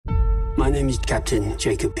My name is Captain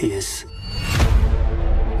Jacob Pierce.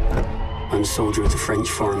 I'm a soldier of the French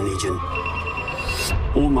Foreign Legion.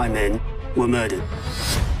 All my men were murdered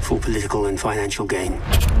for political and financial gain.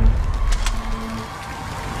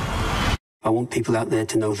 I want people out there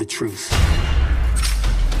to know the truth.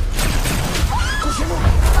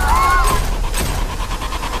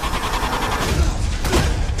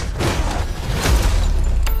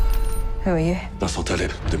 Who are you? Nasser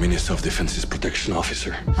Taleb, the Minister of Defense's protection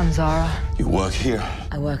officer. I'm Zara. You work here?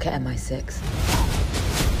 I work at MI6.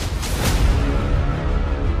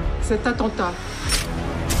 Cet attentat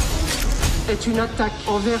est une attaque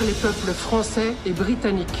envers les peuples français et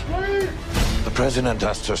britanniques. The president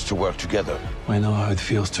asked us to work together. I know how it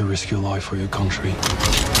feels to risk your life for your country.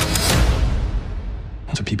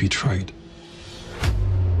 And to be betrayed.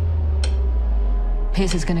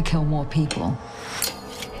 Pierce is going to kill more people.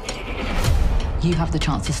 You have the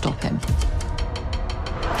chance to stop him.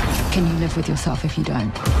 Can you live with yourself if you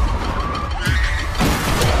don't?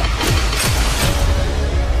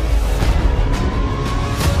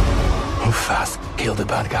 Move fast. Kill the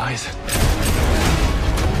bad guys.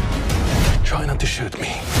 Try not to shoot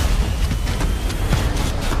me.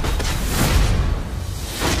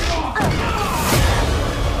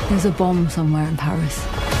 There's a bomb somewhere in Paris.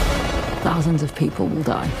 Thousands of people will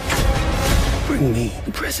die. Bring me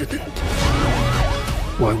the president,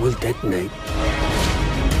 or I will detonate.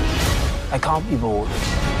 I can't be bought.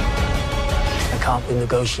 I can't be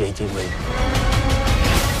negotiated with.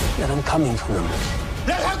 Yet I'm coming for them.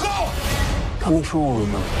 Let her go! Coming for all of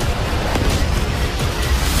them.